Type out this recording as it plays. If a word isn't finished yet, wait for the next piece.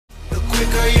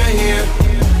quicker you're here,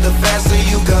 the faster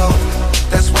you go.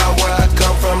 That's why where I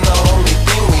come from, the only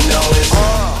thing we know is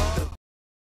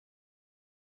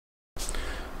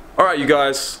Alright you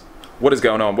guys, what is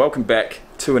going on? Welcome back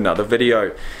to another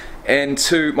video, and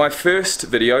to my first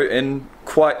video in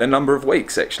quite a number of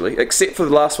weeks actually, except for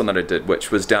the last one that I did,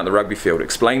 which was down the rugby field,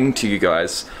 explaining to you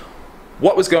guys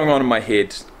what was going on in my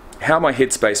head, how my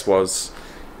headspace was.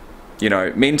 You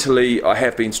know, mentally I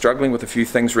have been struggling with a few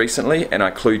things recently, and I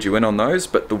clued you in on those,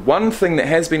 but the one thing that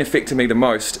has been affecting me the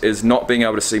most is not being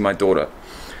able to see my daughter.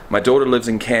 My daughter lives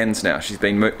in Cairns now. She's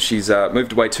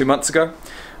moved away 2 months ago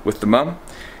with the mum,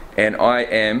 and I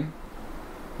am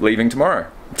leaving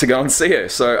tomorrow to go and see her.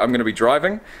 So I'm going to be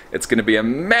driving. It's going to be a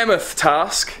mammoth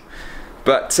task,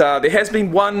 but there has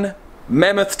been one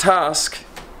mammoth task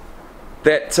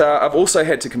that I've also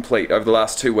had to complete over the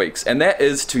last 2 weeks, and that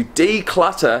is to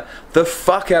declutter the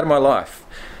fuck out of my life.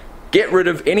 Get rid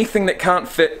of anything that can't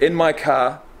fit in my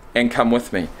car and come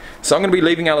with me. So I'm going to be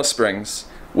leaving Alice Springs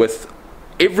with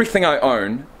everything I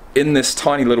own in this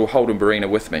tiny little Holden Barina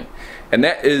with me. And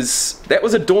that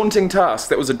was a daunting task.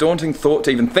 That was a daunting thought to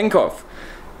even think of.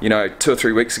 You know, 2 or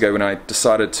 3 weeks ago when I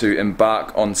decided to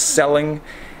embark on selling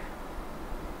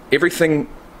everything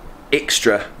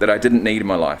extra that I didn't need in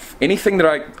my life. Anything that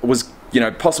I was, you know,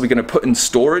 possibly going to put in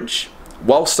storage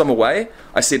whilst I'm away,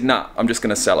 I said, nah, I'm just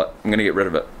going to sell it. I'm going to get rid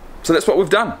of it. So that's what we've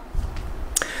done.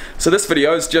 So this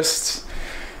video is just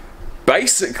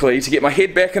basically to get my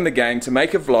head back in the game, to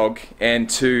make a vlog and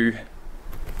to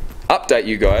update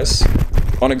you guys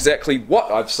on exactly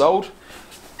what I've sold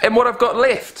and what I've got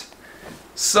left.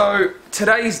 So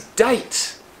today's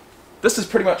date, this is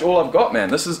pretty much all I've got, man.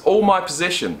 This is all my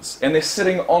possessions, and they're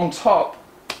sitting on top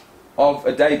of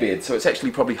a daybed, so it's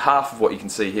actually probably half of what you can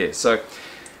see here. So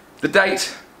the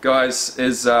date, guys,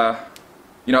 is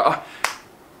you know,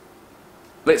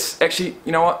 let's actually,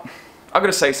 you know what, I've got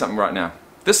to say something right now.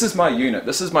 This is my unit.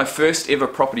 This is my first ever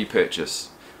property purchase.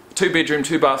 2-bedroom,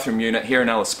 2-bathroom unit here in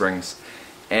Alice Springs,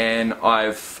 and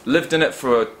I've lived in it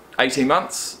for 18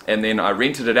 months, and then I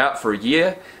rented it out for a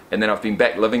year, and then I've been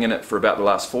back living in it for about the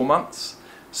last 4 months.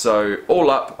 So all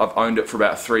up, I've owned it for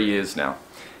about 3 years now,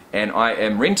 and I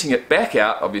am renting it back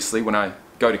out obviously when I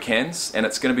go to Cairns, and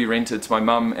it's going to be rented to my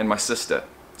mum and my sister.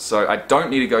 So I don't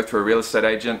need to go through a real estate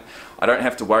agent. I don't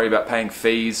have to worry about paying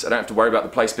fees. I don't have to worry about the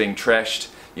place being trashed.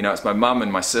 You know, it's my mum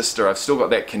and my sister. I've still got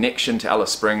that connection to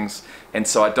Alice Springs, and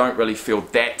so I don't really feel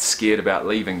that scared about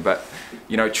leaving. But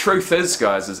you know, truth is,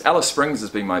 guys, is Alice Springs has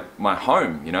been my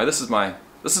home. You know, this is my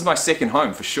second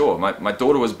home for sure. My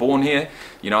daughter was born here.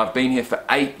 You know, I've been here for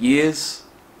 8 years.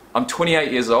 I'm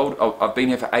 28 years old. I've been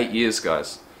here for 8 years,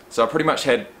 guys. So I pretty much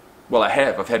had, well,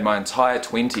 I've had my entire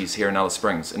 20s here in Alice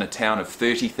Springs, in a town of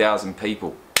 30,000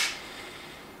 people.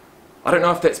 I don't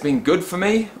know if that's been good for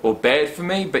me or bad for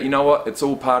me, but you know what? It's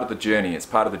all part of the journey. It's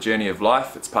part of the journey of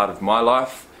life. It's part of my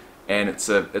life, and it's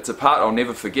a part I'll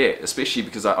never forget, especially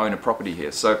because I own a property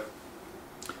here. So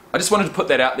I just wanted to put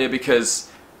that out there because,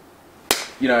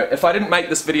 you know, if I didn't make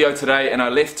this video today and I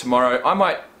left tomorrow,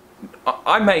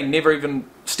 I may never even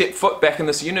step foot back in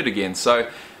this unit again. So,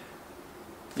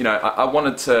 you know, I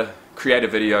wanted to create a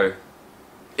video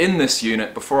in this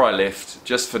unit before I left,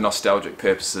 just for nostalgic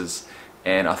purposes,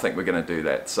 and I think we're going to do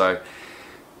that. So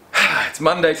it's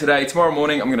Monday today. Tomorrow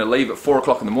morning I'm going to leave at 4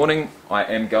 o'clock in the morning. I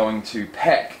am going to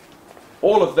pack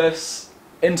all of this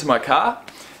into my car,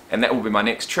 and that will be my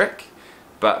next trick.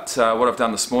 But what I've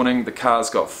done this morning, the car's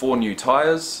got 4 new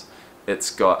tyres, it's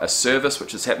got a service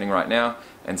which is happening right now,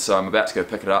 and so I'm about to go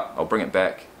pick it up. I'll bring it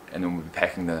back, and then we'll be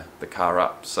packing the car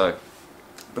up. So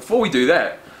before we do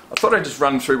that, I thought I'd just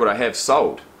run through what I have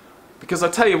sold. Because I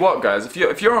tell you what, guys, if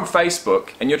you're on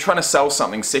Facebook and you're trying to sell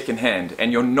something second-hand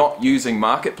and you're not using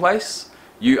Marketplace,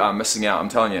 you are missing out, I'm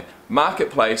telling you.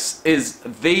 Marketplace is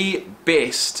the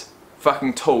best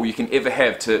fucking tool you can ever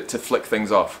have to flick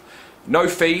things off. No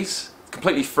fees,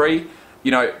 completely free.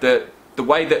 You know, the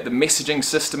way that the messaging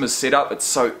system is set up, it's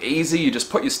so easy. You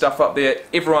just put your stuff up there.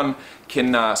 Everyone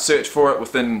can search for it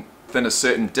within a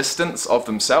certain distance of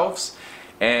themselves.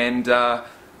 And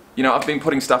you know, I've been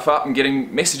putting stuff up and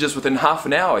getting messages within half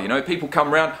an hour. You know, people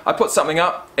come around, I put something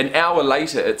up, an hour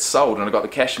later it's sold and I got the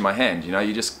cash in my hand. You know,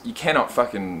 you cannot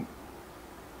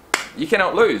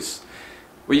lose.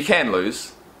 Well, you can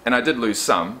lose, and I did lose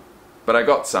some, but I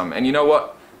got some. And you know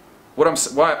what?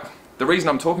 The reason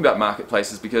I'm talking about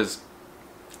Marketplace is because,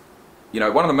 you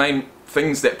know, one of the main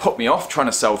things that put me off trying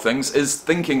to sell things is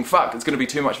thinking, fuck, it's going to be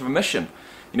too much of a mission.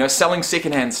 You know, selling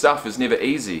secondhand stuff is never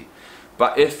easy.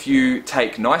 But if you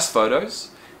take nice photos,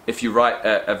 if you write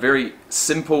a very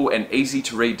simple and easy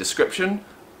to read description,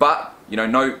 but you know,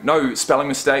 no spelling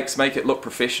mistakes, make it look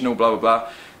professional, blah blah blah,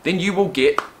 then you will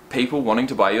get people wanting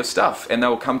to buy your stuff, and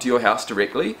they'll come to your house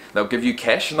directly, they'll give you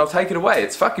cash, and they'll take it away.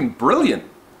 It's fucking brilliant.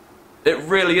 It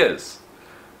really is.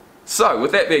 So,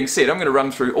 with that being said, I'm going to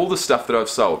run through all the stuff that I've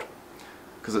sold,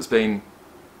 because it's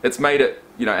made it,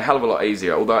 you know, a hell of a lot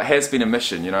easier, although it has been a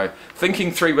mission, you know.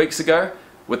 Thinking 3 weeks ago,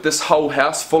 with this whole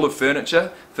house full of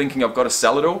furniture, thinking I've got to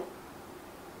sell it all,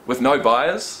 with no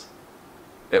buyers,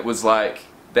 it was like,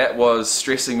 that was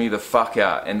stressing me the fuck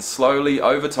out. And slowly,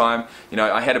 over time, you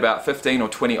know, I had about 15 or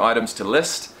 20 items to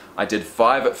list. I did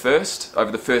 5 at first.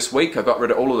 Over the first week, I got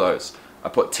rid of all of those. I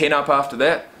put 10 up after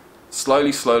that.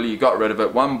 Slowly, you got rid of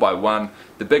it one by one.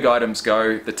 The big items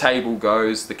go, the table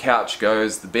goes, the couch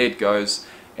goes, the bed goes,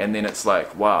 and then it's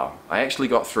like, wow, I actually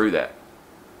got through that.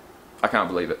 I can't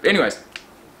believe it. Anyways,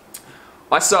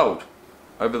 I sold,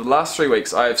 over the last 3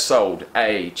 weeks, I have sold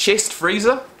a chest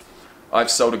freezer, I've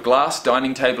sold a glass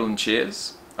dining table and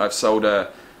chairs, I've sold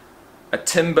a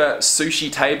timber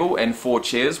sushi table and 4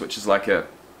 chairs, which is like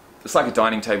it's like a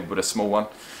dining table but a small one.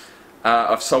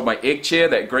 I've sold my egg chair,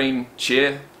 that green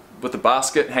chair with the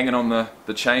basket hanging on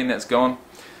the chain, that's gone.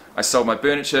 I sold my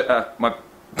furniture, my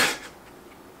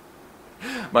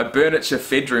furniture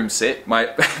bedroom set,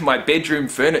 my bedroom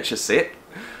furniture set,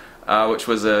 which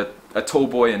was a tall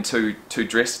boy and two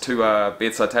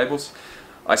bedside tables.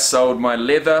 I sold my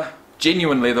leather,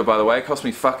 genuine leather by the way, it cost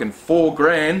me fucking $4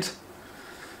 grand.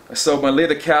 I sold my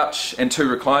leather couch and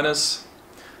 2 recliners.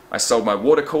 I sold my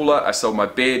water cooler, I sold my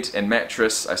bed and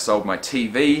mattress, I sold my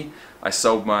TV, I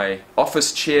sold my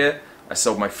office chair, I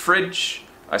sold my fridge,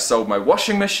 I sold my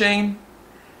washing machine,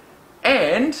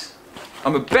 and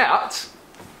I'm about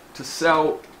to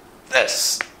sell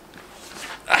this.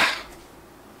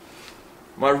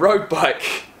 My road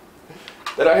bike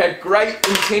that I had great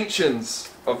intentions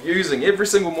of using every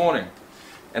single morning,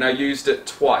 and I used it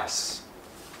twice.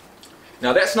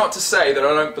 Now that's not to say that I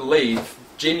don't believe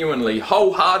genuinely,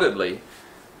 wholeheartedly,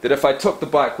 that if I took the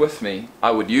bike with me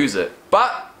I would use it,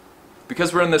 but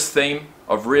because we're in this theme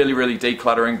of really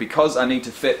decluttering, because I need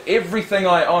to fit everything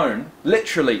I own,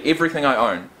 literally everything I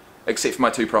own except for my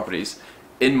 2 properties,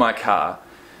 in my car,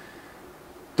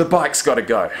 the bike's got to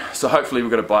go. So hopefully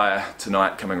we've got a buyer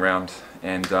tonight coming round,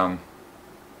 and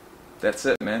that's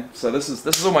it, man. So this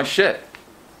is all my shit.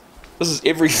 This is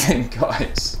everything,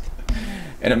 guys,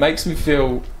 and it makes me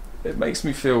feel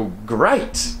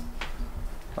great.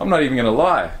 I'm not even gonna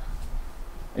lie.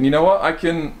 And you know what? I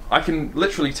can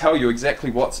literally tell you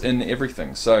exactly what's in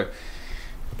everything. So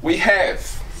we have,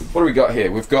 what do we got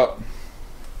here? We've got,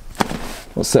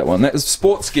 what's that one? That is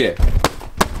sports gear.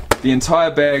 The entire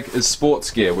bag is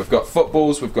sports gear. We've got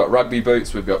footballs, we've got rugby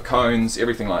boots, we've got cones,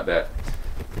 everything like that.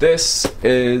 This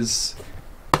is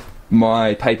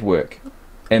my paperwork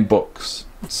and books.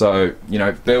 So, you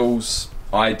know, bills,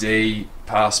 ID,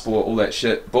 passport, all that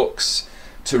shit, books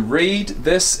to read.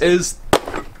 This is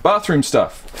bathroom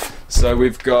stuff. So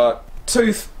we've got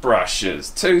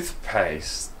toothbrushes,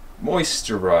 toothpaste,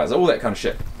 moisturizer, all that kind of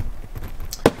shit.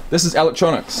 This is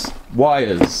electronics,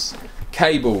 wires,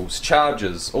 cables,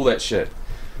 chargers, all that shit.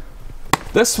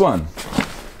 This one,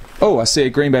 oh, I see a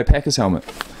Green Bay Packers helmet.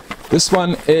 This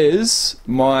one is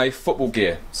my football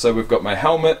gear. So we've got my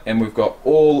helmet and we've got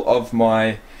all of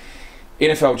my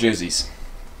NFL jerseys.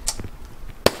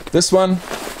 This one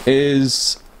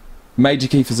is Major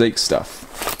Key Physique stuff.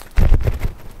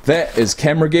 That is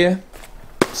camera gear,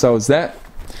 so is that.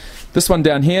 This one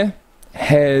down here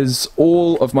has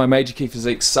all of my Major Key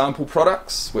Physique sample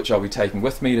products, which I'll be taking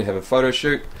with me to have a photo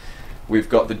shoot. We've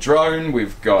got the drone,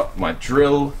 we've got my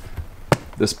drill.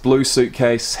 This blue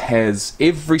suitcase has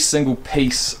every single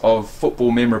piece of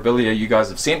football memorabilia you guys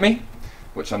have sent me,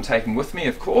 which I'm taking with me,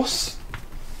 of course.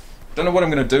 Don't know what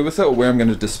I'm going to do with it or where I'm going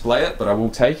to display it, but I will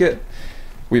take it.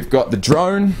 We've got the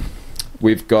drone.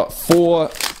 We've got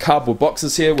 4 cardboard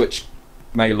boxes here, which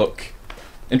may look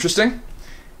interesting.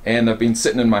 And they've been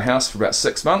sitting in my house for about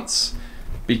 6 months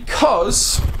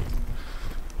because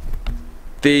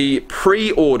the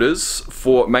pre-orders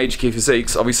for Major Key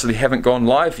Physiques obviously haven't gone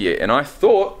live yet, and I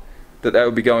thought that they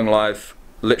would be going live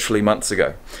literally months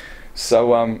ago.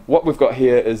 So what we've got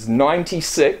here is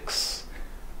 96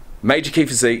 Major Key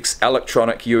Physiques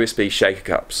electronic USB shaker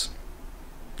cups.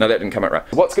 No, that didn't come out right.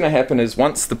 What's going to happen is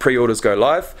once the pre-orders go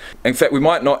live, in fact we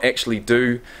might not actually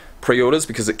do pre-orders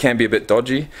because it can be a bit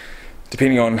dodgy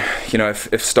depending on, you know,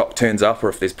 if stock turns up or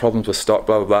if there's problems with stock,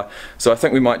 blah blah blah. So I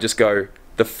think we might just go,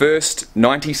 the first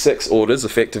 96 orders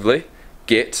effectively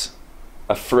get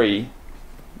a free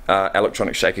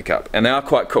electronic shaker cup, and they are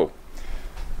quite cool.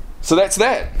 So that's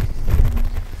that.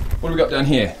 What do we got down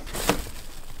here?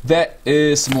 That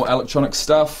is some more electronic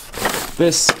stuff.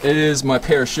 This is my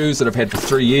pair of shoes that I've had for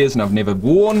 3 years and I've never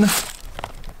worn.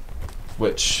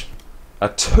 which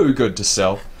are too good to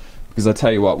sell, because I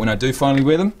tell you what, when I do finally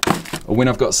wear them, or when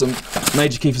I've got some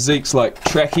major key physiques like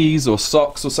trackies or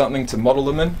socks or something to model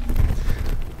them in,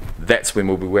 that's when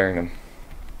we'll be wearing them.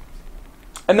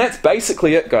 And that's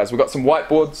basically it, guys. We've got some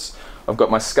whiteboards, I've got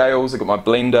my scales, I've got my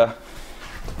blender,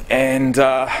 and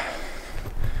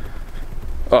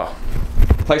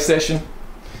PlayStation.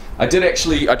 I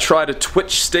tried a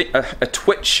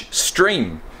Twitch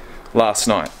stream last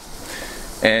night,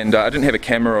 and I didn't have a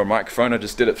camera or a microphone, I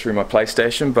just did it through my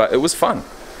PlayStation, but it was fun.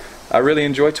 I really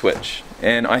enjoy Twitch,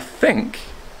 and I think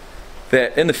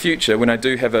that in the future, when I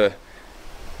do have a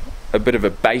bit of a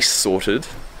base sorted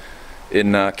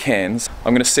in Cairns,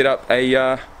 I'm going to set up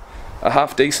a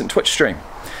half decent Twitch stream.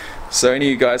 So any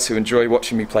of you guys who enjoy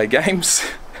watching me play games,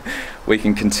 we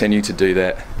can continue to do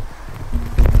that.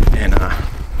 And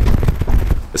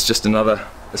it's just another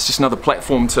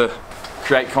platform to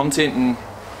create content and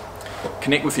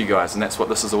connect with you guys, and that's what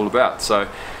this is all about. So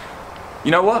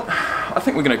you know what? I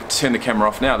think we're going to turn the camera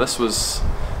off now. This was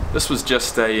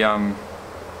just a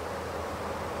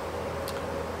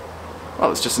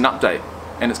well, it's just an update,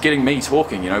 and it's getting me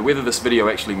talking. You know, whether this video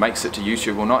actually makes it to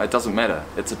YouTube or not, it doesn't matter.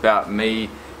 It's about me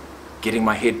getting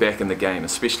my head back in the game,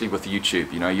 especially with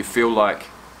YouTube. You know, you feel like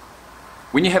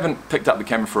when you haven't picked up the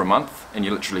camera for a month and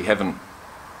you literally haven't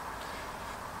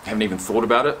even thought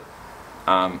about it,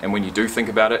 and when you do think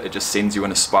about it, it just sends you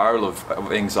in a spiral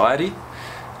of anxiety.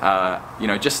 You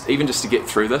know, even just to get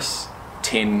through this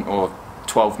 10 or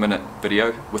 12 minute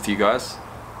video with you guys,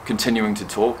 continuing to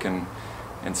talk and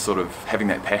sort of having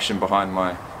that passion behind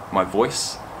my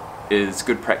voice is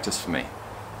good practice for me.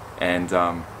 And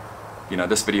you know,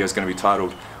 this video is going to be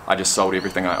titled "I Just Sold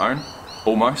Everything I Own,"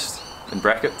 almost, in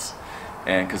brackets,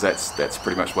 and because that's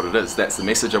pretty much what it is. That's the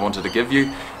message I wanted to give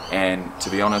you. And to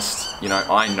be honest, you know,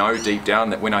 I know deep down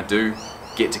that when I do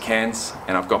get to Cairns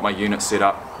and I've got my unit set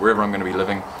up wherever I'm going to be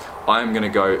living, I'm going to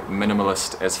go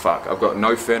minimalist as fuck. I've got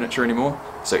no furniture anymore,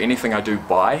 so anything I do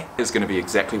buy is going to be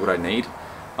exactly what I need.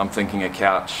 I'm thinking a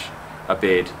couch, a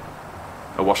bed,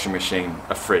 a washing machine,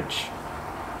 a fridge.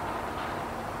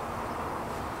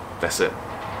 That's it.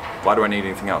 Why do I need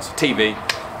anything else? TV,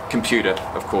 computer,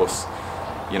 of course.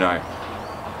 You know,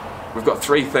 we've got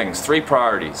three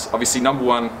priorities. Obviously, number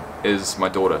one is my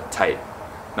daughter, Tate.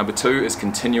 Number two is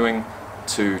continuing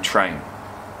to train.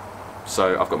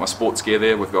 So I've got my sports gear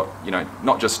there. We've got, you know,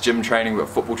 not just gym training, we've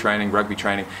got football training, rugby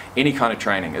training, any kind of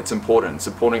training. It's important. It's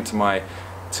important to my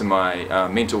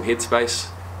mental headspace.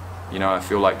 You know, I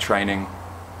feel like training,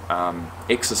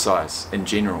 exercise in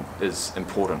general is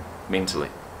important mentally.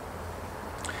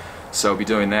 So I'll be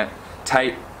doing that.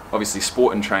 Tate, obviously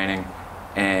sport and training,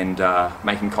 and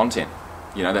making content.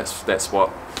 You know, that's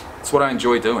what I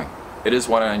enjoy doing. It is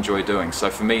what I enjoy doing. So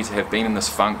for me to have been in this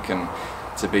funk and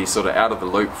to be sort of out of the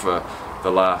loop for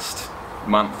the last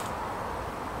month,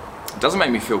 it doesn't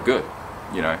make me feel good.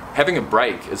 You know, having a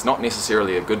break is not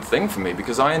necessarily a good thing for me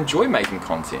because I enjoy making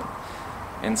content.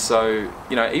 And so,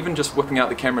 you know, even just whipping out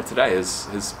the camera today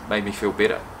has made me feel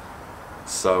better.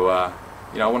 So,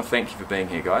 you know, I want to thank you for being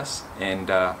here, guys. And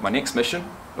my next mission,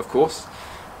 of course,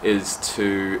 is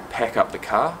to pack up the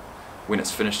car when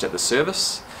it's finished at the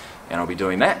service, and I'll be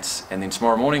doing that. And then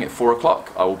tomorrow morning at 4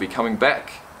 o'clock, I will be coming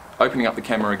back, opening up the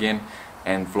camera again,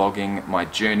 and vlogging my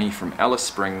journey from Alice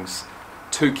Springs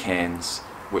to Cairns,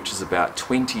 which is about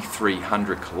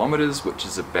 2,300 kilometers, which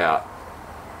is about,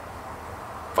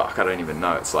 fuck, I don't even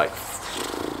know, it's like,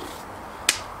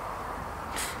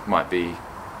 might be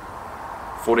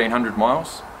 1,400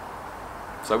 miles.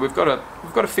 So we've got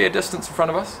a fair distance in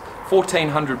front of us,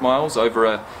 1,400 miles over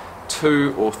a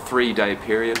 2 or 3 day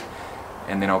period,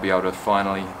 and then I'll be able to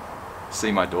finally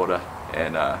see my daughter,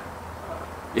 and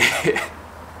yeah,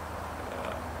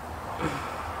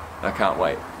 I can't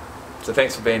wait. So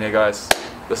thanks for being here, guys.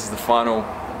 This is the final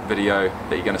video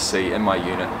that you're going to see in my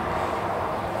unit.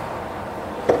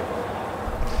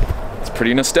 It's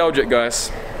pretty nostalgic,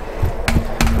 guys.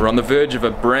 We're on the verge of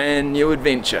a brand new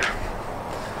adventure.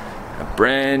 A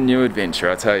brand new adventure,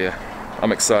 I tell you.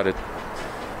 I'm excited.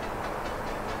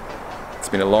 It's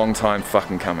been a long time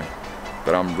fucking coming,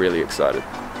 but I'm really excited.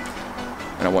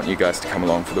 And I want you guys to come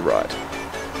along for the ride.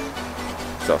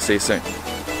 So I'll see you soon.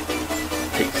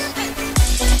 Peace.